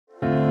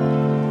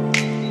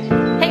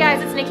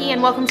it's Nikki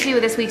and welcome to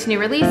this week's new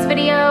release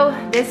video.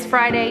 This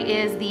Friday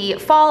is the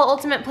Fall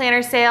Ultimate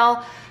Planner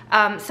Sale.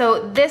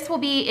 So this will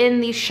be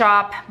in the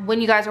shop when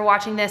you guys are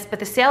watching this, but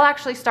the sale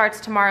actually starts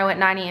tomorrow at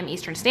 9 a.m.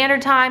 Eastern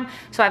Standard Time.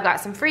 So I've got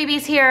some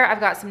freebies here, I've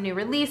got some new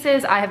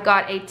releases, I have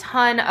got a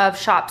ton of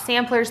shop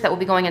samplers that will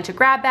be going into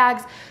grab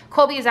bags.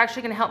 Colby is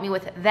actually gonna help me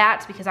with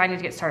that because I need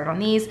to get started on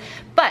these.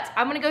 But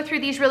I'm gonna go through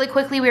these really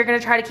quickly. We're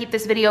gonna try to keep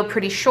this video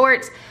pretty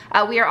short.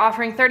 We are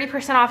offering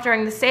 30% off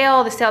during the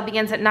sale. The sale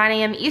begins at 9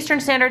 a.m. Eastern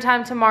Standard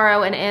Time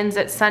tomorrow and ends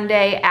at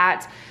Sunday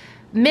at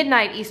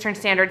midnight Eastern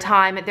Standard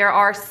Time. There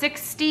are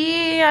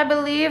 60, I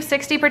believe,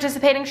 60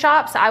 participating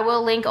shops. I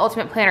will link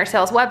Ultimate Planner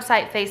Sales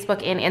website,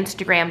 Facebook, and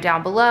Instagram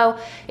down below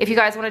if you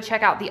guys want to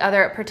check out the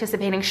other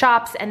participating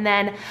shops. And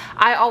then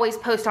I always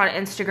post on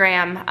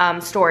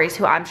Instagram stories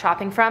who I'm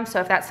shopping from.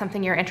 So if that's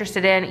something you're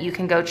interested in, you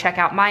can go check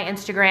out my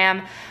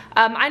Instagram.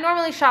 I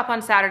normally shop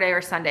on Saturday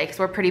or Sunday because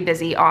we're pretty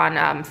busy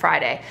on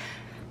Friday.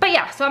 But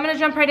yeah, so I'm gonna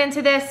jump right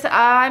into this.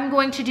 I'm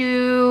going to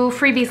do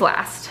freebies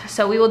last.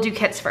 So we will do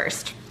kits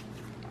first.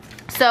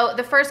 So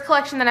the first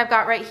collection that I've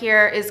got right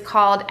here is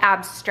called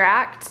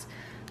Abstract.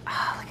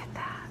 Oh, look at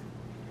that.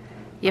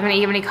 You have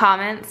any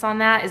comments on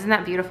that? Isn't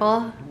that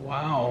beautiful?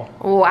 Wow.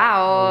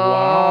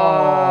 Wow.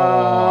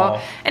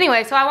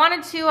 Anyway, so I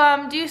wanted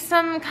to do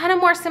some kind of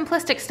more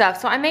simplistic stuff.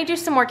 So I may do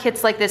some more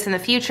kits like this in the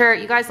future.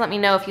 You guys let me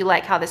know if you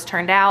like how this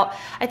turned out.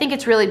 I think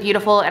it's really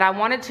beautiful and I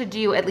wanted to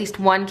do at least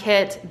one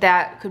kit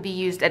that could be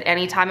used at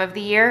any time of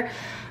the year.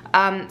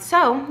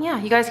 So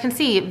yeah, you guys can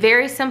see,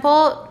 very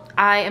simple.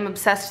 I am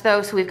obsessed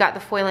though, so we've got the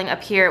foiling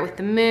up here with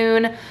the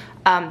moon,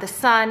 the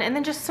sun, and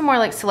then just some more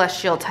like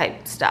celestial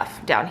type stuff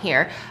down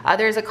here.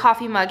 There's a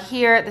coffee mug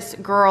here, this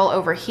girl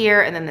over here,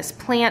 and then this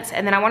plant.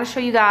 And then I want to show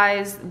you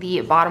guys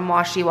the bottom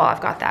washi while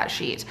I've got that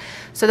sheet.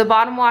 So the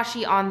bottom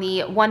washi on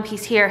the one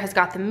piece here has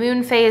got the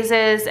moon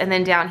phases, and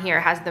then down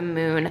here has the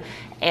moon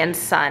and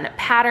sun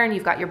pattern.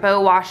 You've got your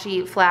bow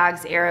washi,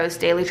 flags, arrows,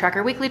 daily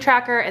tracker, weekly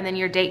tracker, and then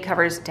your date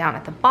covers down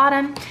at the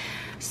bottom.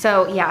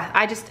 So yeah,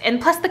 and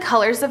plus the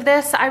colors of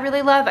this I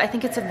really love. I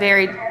think it's a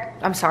very,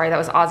 I'm sorry, that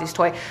was Ozzy's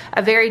toy,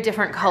 a very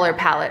different color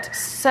palette.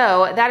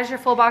 So that is your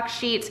full box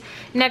sheet.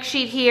 Next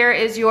sheet here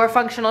is your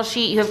functional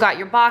sheet. You have got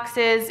your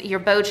boxes, your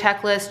bow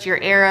checklist, your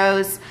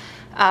arrows,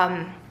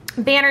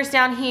 banners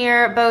down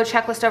here, bow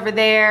checklist over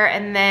there,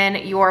 and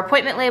then your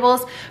appointment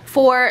labels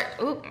for,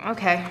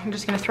 okay, I'm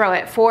just gonna throw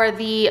it. For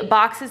the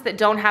boxes that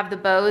don't have the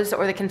bows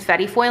or the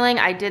confetti foiling,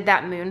 I did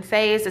that moon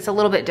phase. It's a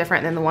little bit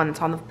different than the one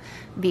that's on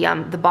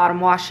the bottom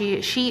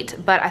washi sheet,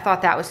 but I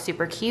thought that was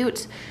super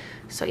cute.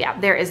 So yeah,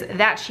 there is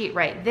that sheet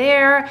right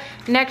there.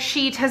 Next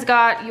sheet has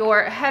got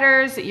your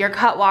headers, your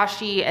cut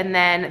washi, and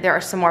then there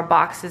are some more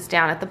boxes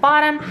down at the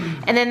bottom.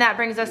 And then that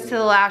brings us to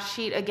the last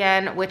sheet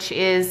again, which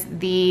is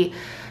the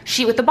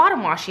sheet with the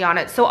bottom washi on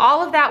it. So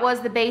all of that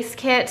was the base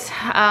kit,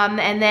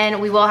 and then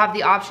we will have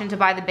the option to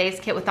buy the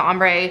base kit with the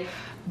ombre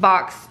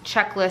box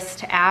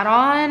checklist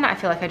add-on. I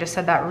feel like I just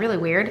said that really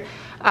weird.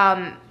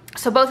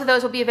 So both of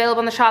those will be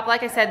available in the shop.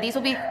 Like I said, these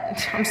will be,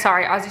 I'm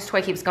sorry, Ozzy's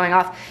toy keeps going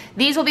off.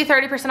 These will be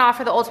 30% off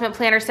for the Ultimate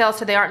Planner Sale,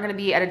 so they aren't gonna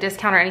be at a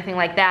discount or anything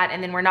like that.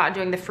 And then we're not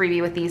doing the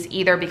freebie with these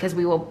either because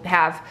we will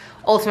have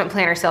Ultimate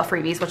Planner Sale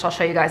freebies, which I'll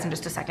show you guys in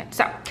just a second.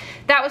 So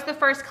that was the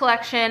first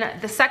collection.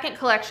 The second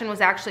collection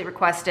was actually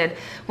requested.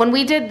 When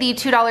we did the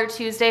 $2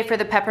 Tuesday for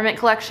the peppermint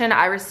collection,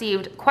 I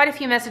received quite a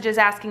few messages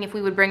asking if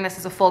we would bring this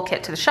as a full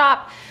kit to the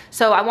shop.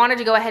 So I wanted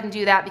to go ahead and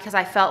do that because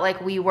I felt like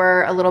we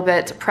were a little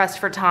bit pressed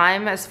for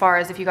time as far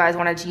as if you guys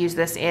wanted to use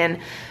this in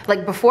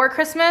like before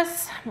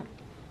Christmas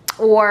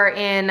or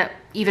in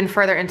even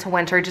further into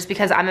winter, just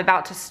because I'm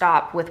about to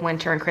stop with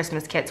winter and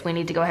Christmas kits. We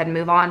need to go ahead and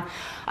move on.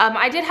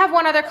 I did have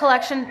one other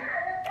collection.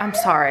 I'm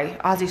sorry,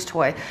 Ozzy's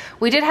toy.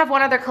 We did have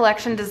one other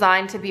collection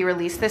designed to be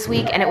released this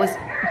week, and it was,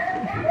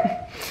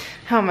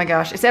 oh my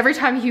gosh, it's every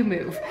time you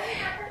move.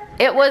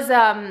 It was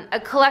a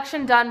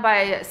collection done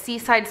by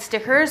Seaside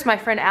Stickers, my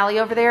friend Allie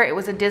over there. It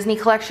was a Disney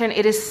collection.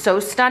 It is so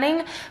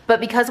stunning, but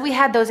because we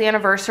had those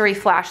anniversary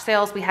flash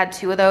sales, we had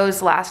 2 of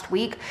those last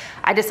week,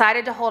 I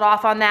decided to hold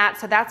off on that.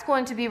 So that's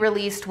going to be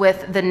released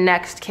with the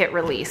next kit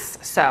release.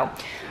 So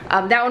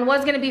that one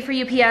was gonna be for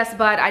UPS,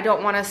 but I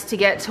don't want us to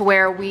get to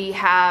where we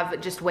have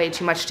just way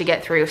too much to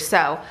get through.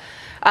 So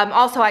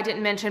also, I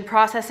didn't mention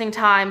processing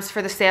times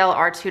for the sale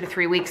are 2 to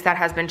 3 weeks. That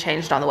has been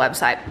changed on the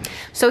website.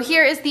 So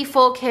here is the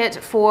full kit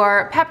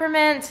for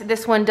peppermint.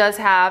 This one does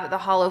have the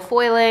hollow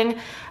foiling.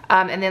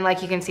 And then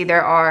like you can see,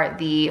 there are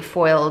the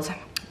foiled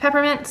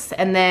peppermints.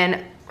 And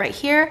then right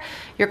here,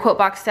 your quote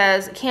box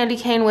says, candy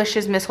cane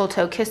wishes,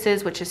 mistletoe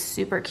kisses, which is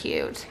super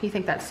cute. You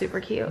think that's super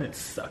cute? It's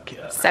so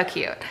cute. So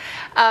cute.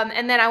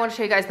 And then I want to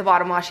show you guys the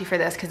bottom washi for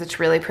this because it's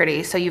really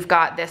pretty. So you've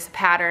got this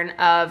pattern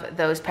of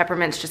those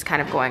peppermints just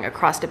kind of going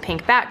across a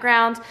pink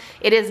background.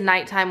 It is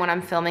nighttime when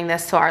I'm filming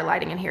this, so our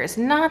lighting in here is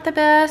not the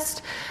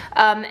best.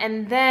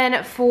 And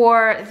then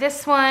for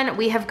this one,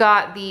 we have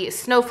got the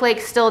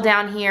snowflakes still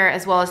down here,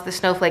 as well as the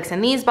snowflakes in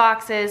these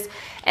boxes.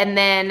 And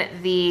then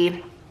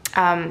the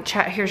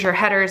here's your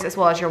headers as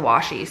well as your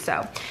washi.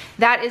 So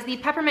that is the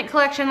peppermint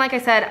collection. Like I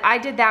said, I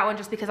did that one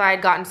just because I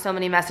had gotten so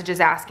many messages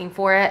asking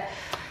for it.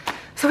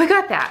 So we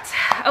got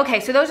that. Okay,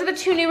 so those are the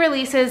 2 new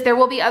releases. There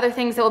will be other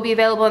things that will be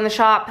available in the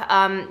shop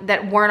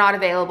that were not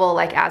available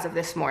like as of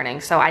this morning.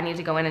 So I need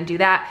to go in and do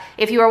that.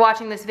 If you are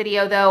watching this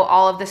video though,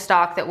 all of the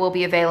stock that will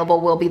be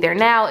available will be there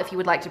now if you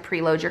would like to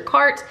preload your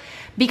cart,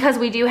 because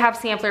we do have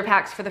sampler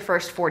packs for the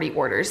first 40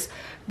 orders.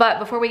 But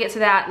before we get to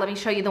that, let me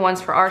show you the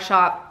ones for our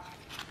shop.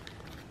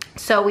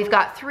 So we've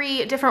got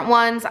 3 different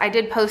ones. I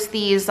did post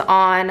these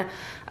on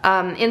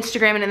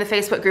Instagram and in the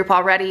Facebook group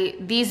already.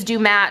 These do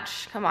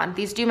match, come on,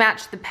 these do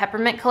match the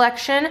peppermint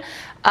collection,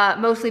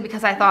 mostly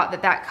because I thought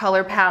that that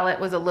color palette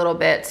was a little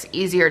bit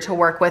easier to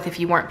work with if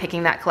you weren't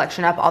picking that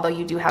collection up, although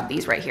you do have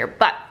these right here.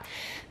 But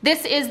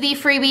this is the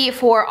freebie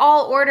for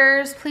all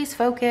orders. Please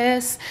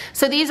focus.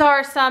 So these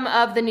are some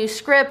of the new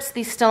scripts.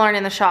 These still aren't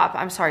in the shop.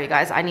 I'm sorry, you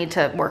guys. I need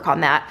to work on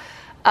that.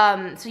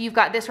 So you've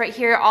got this right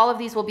here. All of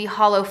these will be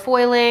hollow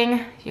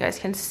foiling. You guys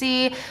can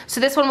see.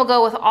 So this one will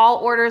go with all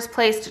orders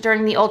placed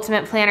during the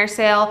Ultimate Planner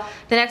sale.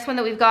 The next one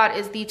that we've got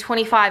is the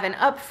 25 and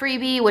up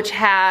freebie, which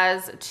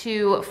has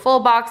 2 full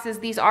boxes.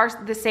 These are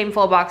the same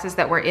full boxes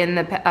that were in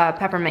the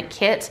peppermint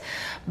kit,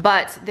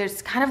 but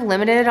there's kind of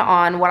limited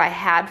on what I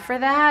had for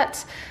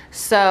that.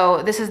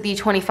 So this is the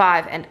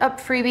 25 and up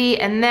freebie.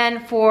 And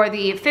then for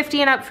the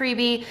 50 and up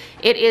freebie,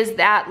 it is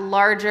that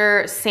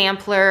larger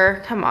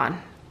sampler. Come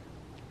on.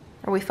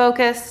 Are we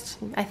focused?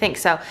 I think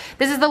so.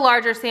 This is the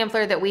larger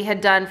sampler that we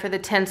had done for the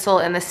tinsel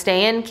and the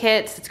stay-in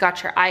kits. It's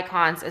got your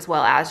icons as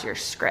well as your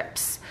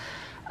scripts.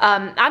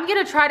 I'm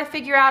gonna try to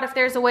figure out if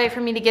there's a way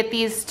for me to get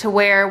these to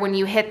where when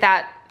you hit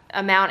that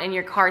amount in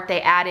your cart,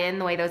 they add in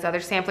the way those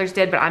other samplers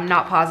did, but I'm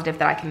not positive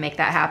that I can make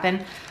that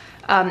happen.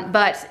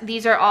 But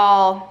these are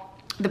all,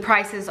 the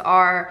prices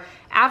are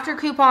after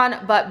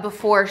coupon, but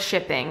before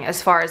shipping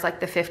as far as like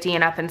the 50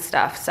 and up and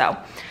stuff. So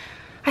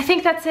I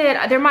think that's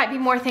it. There might be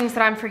more things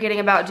that I'm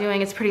forgetting about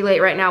doing. It's pretty late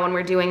right now when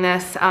we're doing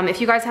this.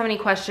 If you guys have any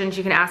questions,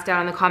 you can ask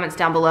down in the comments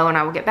down below and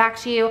I will get back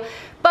to you.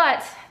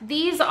 But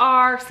these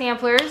are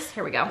samplers,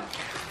 here we go,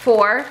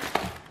 for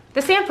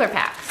the sampler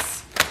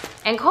packs.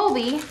 And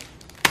Colby's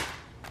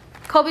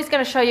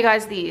gonna show you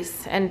guys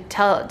these and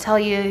tell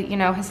you, you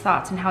know, his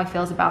thoughts and how he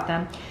feels about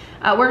them.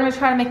 We're gonna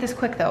try to make this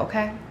quick though,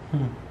 okay?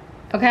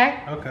 Okay?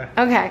 Okay.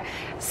 Okay.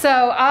 So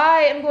I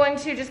am going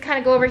to just kind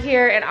of go over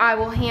here and I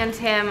will hand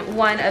him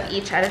one of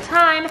each at a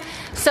time.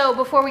 So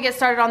before we get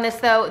started on this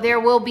though, there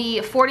will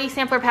be 40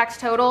 sampler packs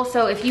total.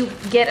 So if you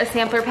get a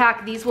sampler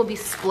pack, these will be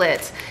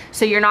split.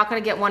 So you're not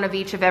gonna get one of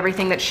each of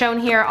everything that's shown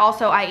here.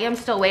 Also, I am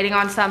still waiting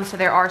on some, so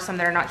there are some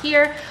that are not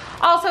here.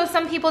 Also,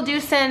 some people do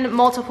send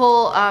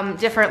multiple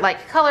different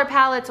like color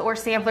palettes or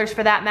samplers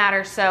for that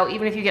matter. So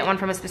even if you get one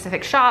from a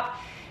specific shop,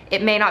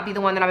 it may not be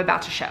the one that I'm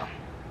about to show.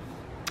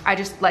 I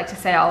just like to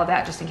say all of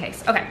that just in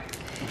case. Okay,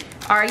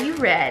 are you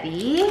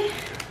ready?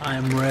 I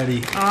am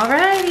ready.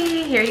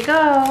 Alrighty, here you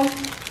go.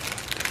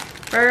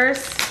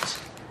 First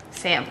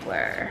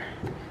sampler.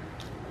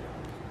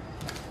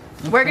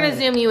 Okay. We're gonna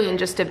zoom you in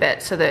just a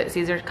bit so that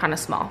these are kind of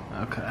small.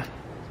 Okay,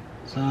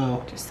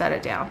 so. Just set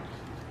it down.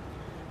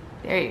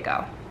 There you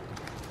go.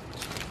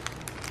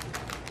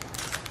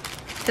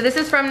 So this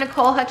is from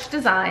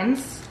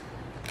NicoleAlexiaDesigns.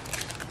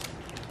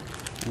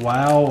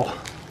 Wow.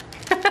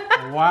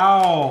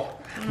 Wow.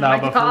 Oh no, my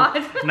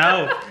God.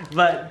 No,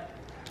 but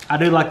I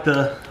do like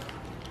I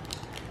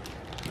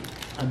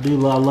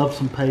love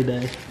some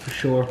payday for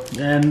sure.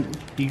 And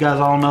you guys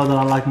all know that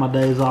I like my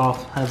days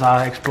off, as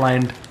I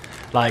explained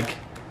like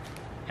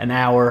an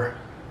hour's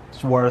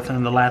worth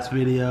in the last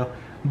video.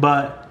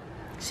 But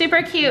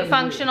super cute,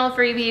 functional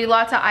freebie,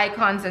 lots of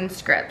icons and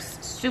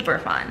scripts. Super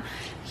fun.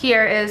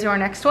 Here is your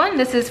next one.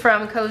 This is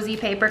from Cozy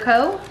Paper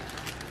Co.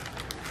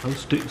 Oh,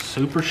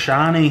 super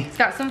shiny. It's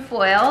got some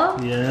foil.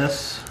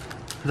 Yes.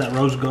 Is that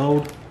rose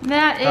gold?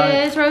 That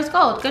is rose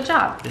gold. Good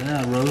job.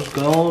 Yeah, rose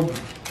gold.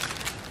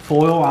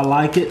 Foil, I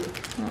like it.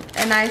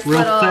 A nice real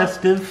little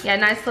festive. Yeah,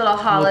 nice little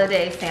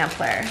holiday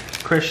sampler.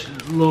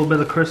 A little bit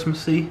of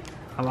Christmassy.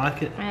 I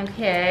like it.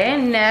 Okay,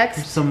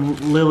 next. Some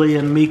Lily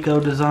and Miko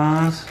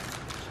designs.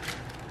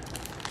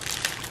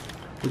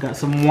 We got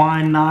some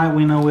wine night.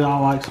 We know we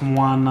all like some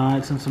wine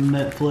nights and some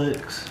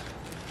Netflix.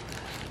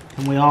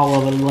 And we all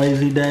love a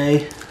lazy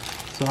day.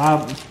 So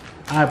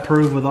I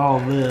approve with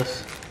all of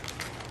this.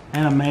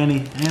 And a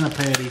mani and a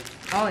patty.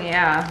 Oh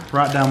yeah.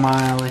 Right down my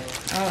alley.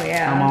 Oh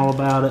yeah. I'm all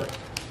about it.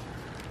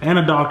 And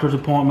a doctor's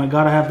appointment.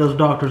 Gotta have those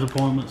doctor's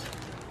appointments.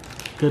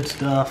 Good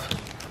stuff.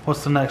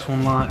 What's the next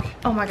one like?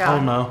 Oh my God.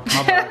 Oh no.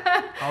 My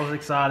bad. I was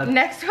excited.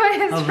 Next one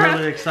is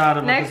really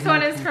excited. Next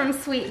one is from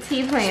Sweet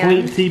Tea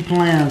Plans. Sweet Tea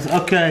Plans.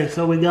 Okay,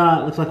 so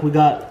looks like we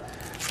got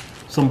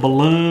some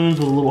balloons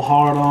with a little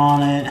heart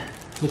on it.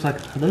 Looks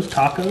like, are those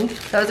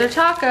tacos? Those are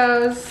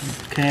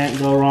tacos. Can't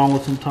go wrong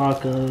with some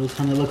tacos.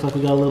 And it looks like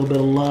we got a little bit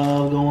of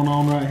love going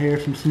on right here.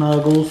 Some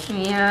snuggles.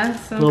 Yeah,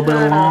 some a little bit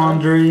of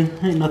laundry.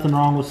 Ain't nothing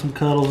wrong with some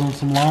cuddles and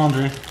some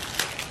laundry.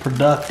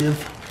 Productive.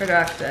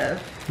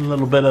 Productive. A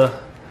little bit of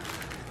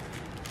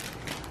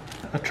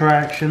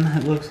attraction.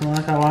 It looks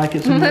like. I like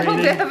it. Some a little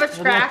reading. bit of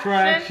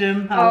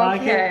attraction. I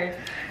like it.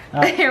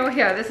 Here we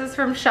go. This is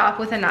from Shop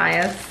with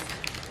Anais.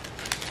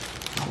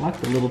 I like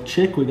the little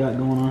chick we got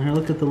going on here.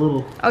 Look at the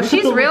little. Oh,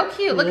 she's real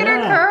cute. Look at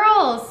her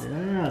curls.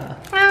 Yeah.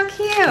 How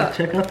cute.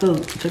 Check out the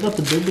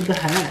dude with the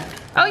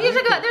hat. Oh, there's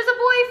a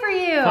boy for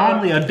you.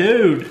 Finally, a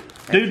dude.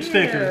 Dude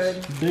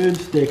stickers. Dude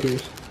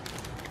stickers.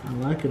 I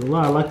like it a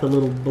lot. I like the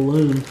little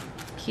balloon.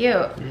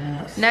 Cute.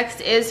 Yes. Next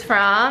is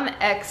from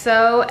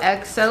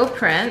XO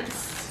Prince.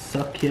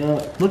 So cute.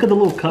 Look at the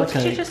little cupcake. What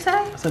did you just say?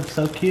 I said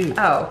so cute.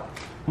 Oh.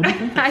 What do you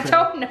think? I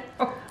don't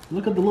know.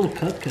 Look at the little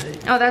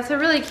cupcake. Oh, that's a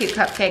really cute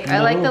cupcake.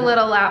 I like the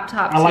little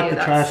laptop too. I like the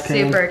trash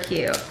can. Super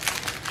cute.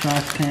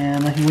 Trash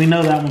can. We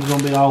know that one's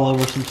gonna be all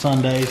over some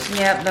Sundays.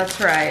 Yep, that's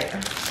right.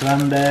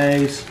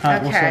 Sundays. All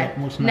right, okay.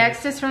 What's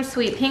next is from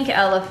Sweet Pink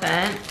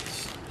Elephant.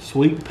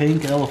 Sweet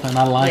Pink Elephant.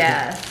 I like it.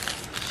 Yes.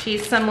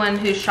 She's someone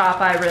whose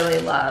shop I really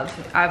love.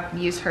 I've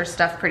used her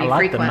stuff pretty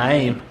frequently. I like the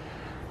name.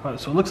 All right,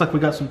 so it looks like we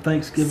got some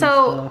Thanksgiving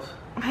stuff.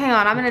 Hang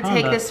on, I'm gonna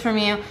take this from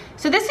you.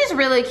 So this is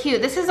really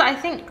cute. This is, I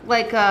think,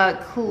 like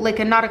a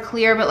not a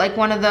clear, but like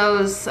one of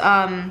those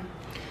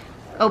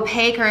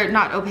opaque, or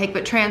not opaque,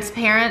 but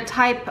transparent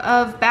type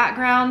of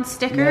background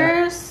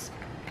stickers.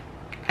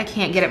 Yeah. I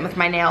can't get it with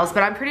my nails,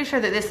 but I'm pretty sure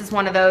that this is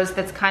one of those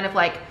that's kind of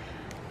like,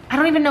 I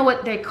don't even know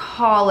what they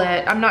call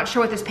it. I'm not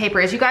sure what this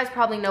paper is. You guys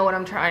probably know what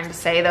I'm trying to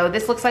say though.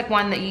 This looks like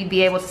one that you'd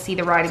be able to see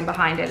the writing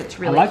behind it. It's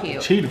really cute. I like the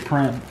cheetah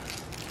print.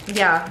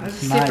 Yeah,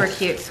 this is super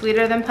cute.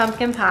 Sweeter than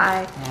pumpkin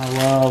pie. I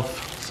love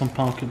some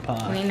pumpkin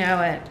pie. We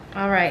know it.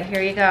 All right,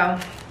 here you go.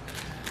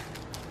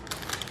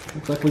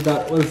 Looks like we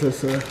got, what is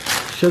this,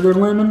 sugar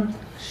lemon?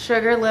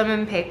 Sugar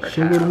lemon paper co.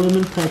 Sugar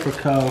lemon paper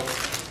co.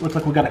 Looks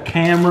like we got a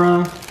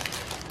camera,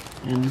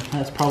 and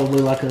that's probably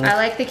like a... I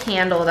like the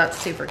candle, that's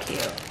super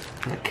cute.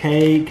 A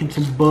cake and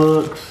some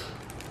books.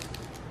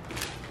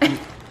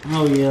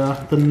 Oh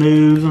yeah, the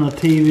news and the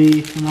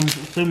TV, and I'm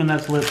assuming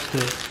that's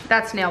lipstick.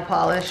 That's nail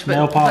polish,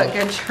 but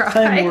good try.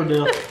 Same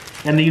ordeal.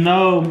 And you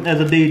know, as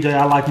a DJ,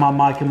 I like my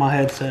mic and my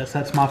headsets.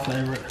 That's my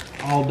favorite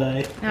all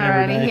day.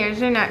 Alrighty,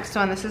 here's your next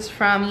one. This is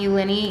from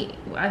Ulini.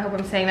 I hope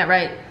I'm saying that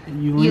right.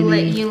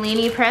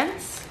 Ulini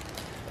Prince.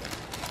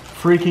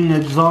 Freaking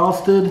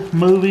exhausted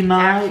movie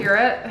night.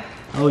 Accurate.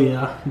 Oh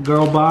yeah,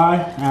 girl bye.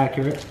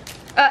 Accurate.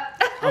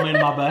 I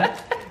mean, my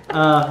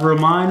bad.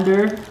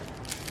 Reminder.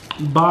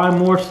 Buy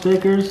more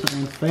stickers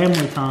and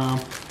family time.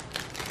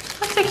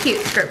 That's a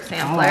cute script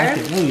sampler. I like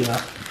it. Oh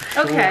yeah.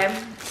 Sure.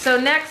 Okay, so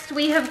next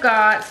we have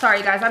got,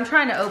 sorry guys, I'm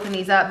trying to open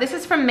these up. This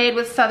is from Made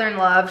with Southern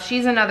Love.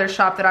 She's another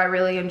shop that I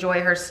really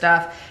enjoy her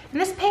stuff.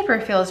 And this paper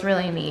feels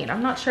really neat.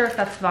 I'm not sure if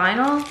that's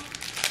vinyl.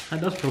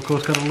 That does feel cool.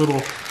 It's got a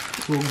little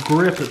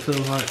grip, it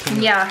feels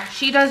like. Yeah,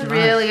 she does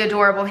really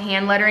adorable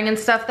hand lettering and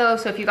stuff though.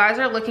 So if you guys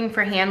are looking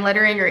for hand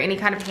lettering or any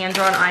kind of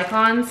hand-drawn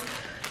icons,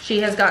 she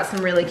has got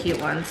some really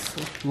cute ones.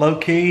 Low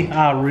key,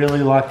 I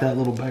really like that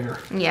little bear.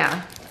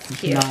 Yeah,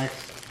 it's cute. Nice.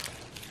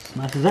 It's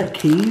nice. Is that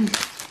keys?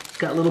 It's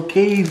got little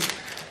keys.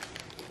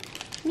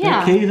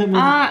 Yeah. Keys? Is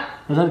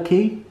that a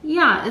key?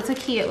 Yeah, it's a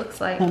key, it looks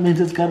like. That means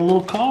it's got a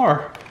little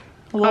car.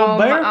 A little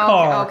bear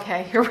car.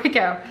 Okay, here we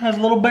go. It has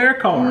a little bear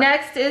car.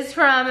 Next is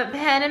from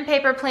Pen and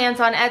Paper Plans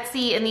on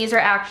Etsy, and these are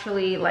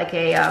actually like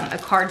a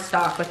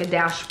cardstock, like a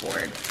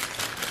dashboard.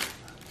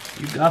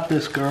 You got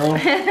this, girl.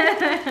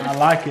 I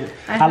like it.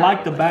 I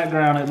like the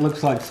background. It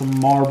looks like some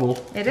marble.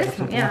 It is,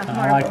 yeah,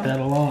 marble. I like that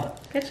a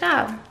lot. Good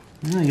job.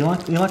 Yeah, you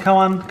like how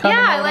I'm coming?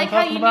 Yeah, I like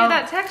how you do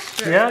that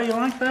texture. Yeah, you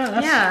like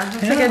that?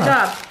 That's a good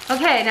job.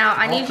 Okay, now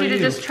I need you to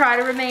just try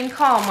to remain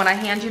calm when I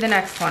hand you the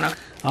next one. Okay?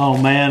 Oh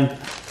man,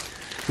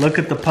 look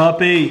at the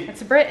puppy.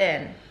 It's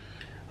Britain.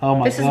 Oh my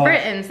God. This is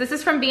Britain's. This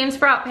is from Bean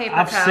Sprout Paper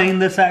Co. I've seen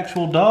this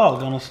actual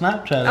dog on a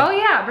Snapchat. Oh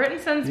yeah, Britain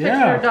sends picture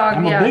of her dog.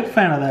 I'm a big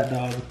fan of that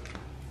dog.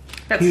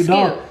 That's cute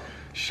dog.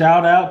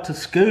 Shout out to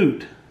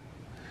Scoot.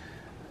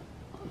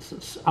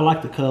 I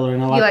like the color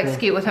and I like. You like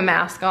Scoot with a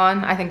mask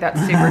on? I think that's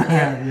super cute.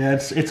 Yeah,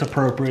 it's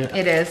appropriate.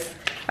 It is.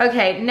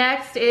 Okay,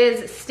 next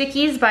is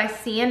Stickies by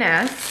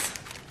CNS.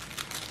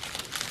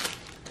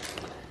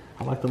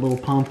 I like the little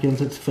pumpkins.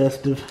 It's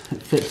festive.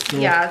 It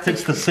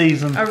fits the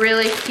season. A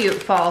really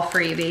cute fall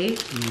freebie.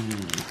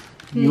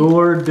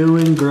 You're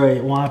doing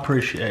great. Well, I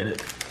appreciate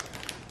it.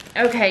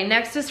 Okay,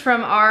 next is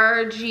from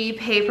RG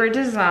Paper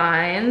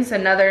Designs,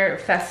 another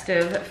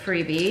festive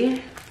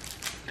freebie.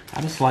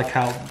 I just like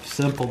how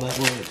simple that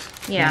looks.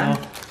 Yeah.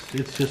 You know?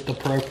 It's just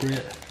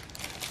appropriate.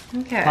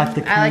 Okay.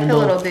 I like the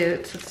little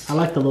boots. I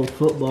like the little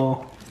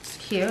football. It's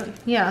cute.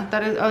 Yeah,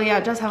 that is. Oh yeah,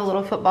 it does have a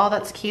little football.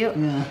 That's cute.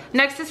 Yeah.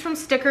 Next is from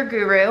Sticker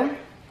Guru.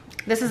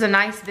 This is a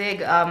nice big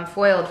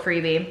foiled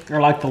freebie. I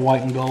like the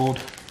white and gold.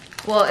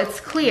 Well, it's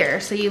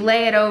clear, so you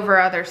lay it over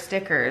other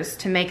stickers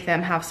to make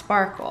them have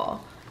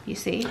sparkle. You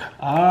see?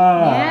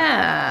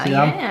 Ah.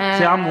 Yeah.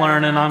 See, I'm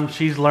learning.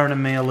 She's learning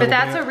me a little bit. But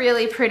that's a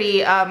really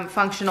pretty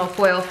functional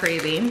foil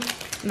freebie.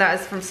 That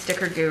is from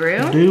Sticker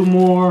Guru. Do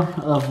more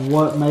of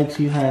what makes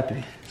you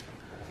happy.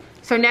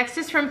 So next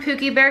is from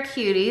Pookie Bear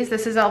Cuties.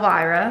 This is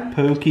Elvira.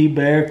 Pookie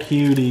Bear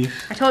Cuties.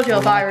 I told you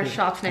Elvira's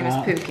shop's name is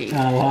Pookie.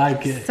 I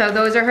like it. So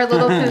those are her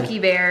little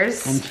Pookie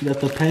bears. And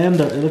that's a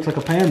panda. It looks like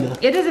a panda.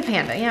 It is a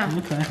panda, yeah.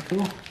 Okay,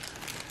 cool.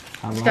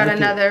 She's got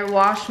another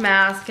wash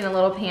mask and a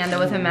little panda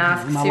with a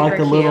mask. And I like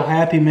the little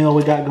Happy Meal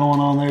we got going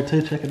on there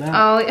too. Check it out.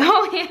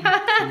 Oh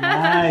yeah.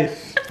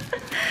 Nice.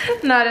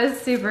 That is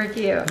super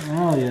cute.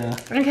 Oh yeah.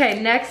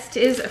 Okay, next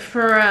is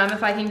from,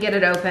 if I can get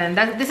it open.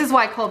 This is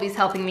why Colby's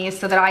helping me,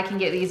 so that I can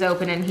get these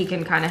open and he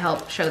can kind of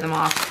help show them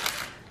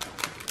off.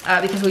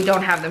 Because we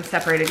don't have them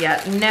separated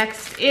yet.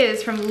 Next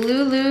is from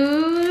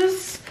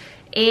Lulu's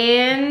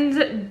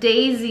and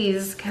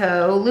Daisy's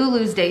Co.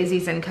 Lulu's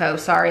Daisies and Co.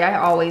 Sorry, I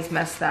always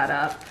mess that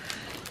up.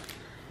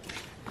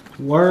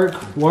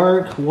 Work,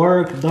 work,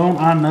 work, don't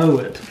I know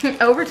it.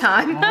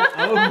 Overtime.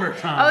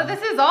 Overtime. Oh, this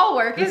is all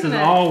work, isn't it?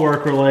 This is all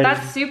work related.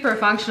 That's super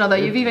functional though.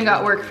 You've even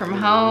got work from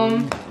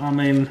home. I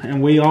mean,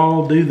 and we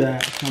all do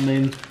that. I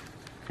mean,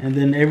 and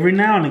then every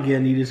now and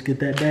again you just get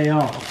that day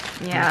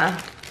off.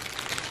 Yeah.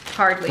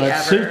 Hardly but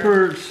ever.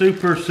 Super,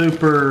 super,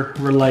 super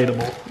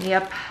relatable.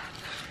 Yep.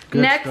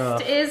 Good Next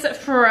stuff. is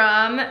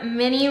from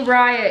Mini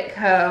Riot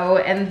Co.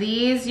 And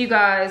these, you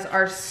guys,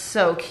 are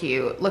so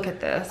cute. Look at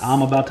this.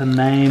 I'm about to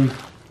name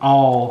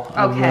all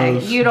of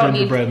those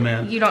gingerbread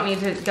men. You don't need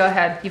to, go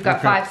ahead. You've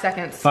got 5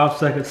 seconds. 5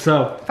 seconds,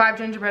 so. 5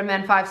 gingerbread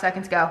men, 5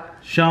 seconds, go.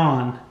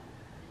 Sean,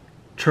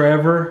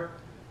 Trevor,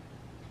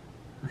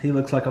 he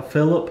looks like a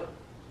Philip.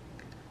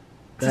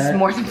 This is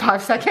more than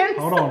 5 seconds.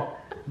 Hold on.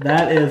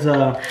 That is,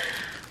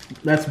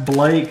 that's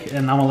Blake,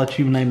 and I'm gonna let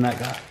you name that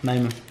guy.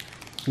 Name him.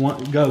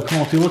 Go, come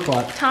on, see what he looks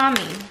like.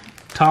 Tommy.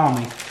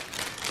 Tommy.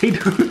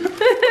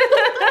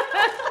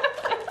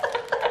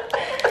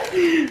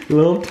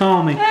 Little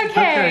Tommy.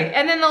 Okay,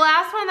 and then the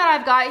last one that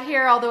I've got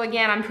here, although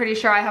again, I'm pretty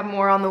sure I have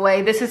more on the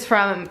way. This is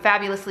from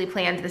Fabulously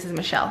Planned. This is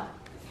Michelle.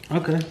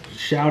 Okay,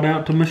 shout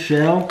out to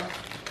Michelle.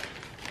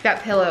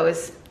 That pillow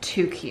is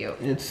too cute.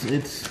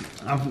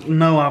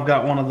 I've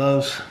got one of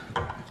those.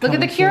 Look at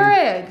the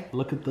Keurig.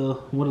 Look at the,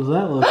 what does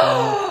that look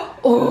like?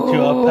 Oh,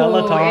 a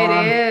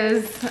Peloton. It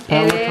is. Peloton.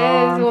 It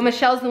is. Well,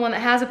 Michelle's the one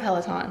that has a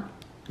Peloton.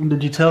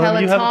 Did you tell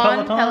them you have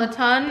a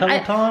Peloton?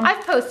 Peloton.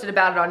 I've posted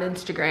about it on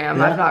Instagram.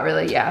 Yeah. I've not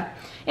really,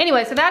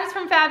 Anyway, so that is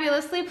from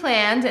Fabulously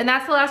Planned, and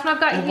that's the last one I've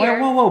got here.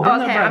 Whoa, bring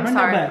that okay, back, bring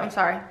that back. I'm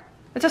sorry.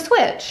 It's a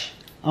Switch.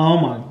 Oh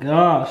my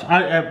gosh.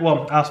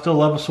 Well, I still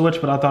love a Switch,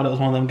 but I thought it was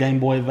one of them Game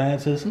Boy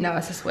Advances. No,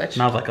 it's a Switch.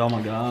 And I was like, oh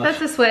my gosh.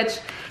 That's a Switch.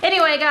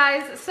 Anyway,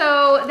 guys,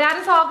 so that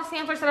is all the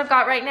samplers that I've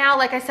got right now.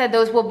 Like I said,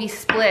 those will be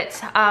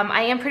split.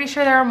 I am pretty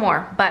sure there are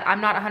more, but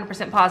I'm not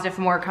 100% positive if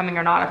more are coming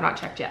or not. I've not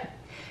checked yet.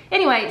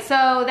 Anyway,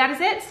 so that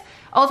is it.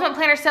 Ultimate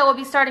Planner Sale will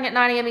be starting at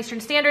 9 a.m.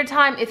 Eastern Standard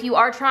Time. If you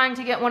are trying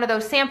to get one of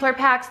those sampler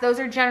packs, those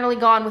are generally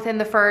gone within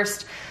the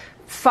first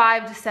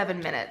 5 to 7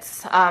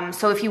 minutes.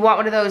 So if you want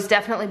one of those,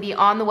 definitely be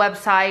on the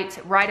website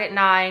right at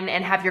 9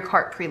 and have your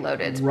cart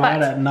preloaded.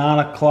 Right at 9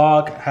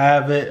 o'clock,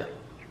 have it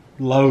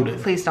loaded.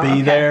 Please don't.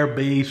 Be there,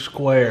 be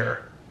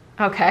square.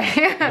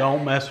 Okay.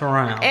 Don't mess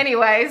around.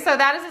 Anyway, so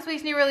that is this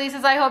week's new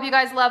releases. I hope you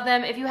guys love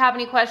them. If you have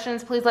any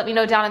questions, please let me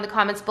know down in the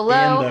comments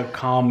below. In the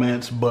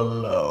comments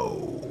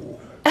below.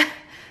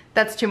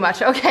 That's too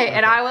much. Okay,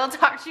 and I will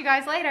talk to you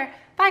guys later.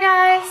 Bye,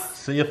 guys.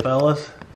 See you, fellas.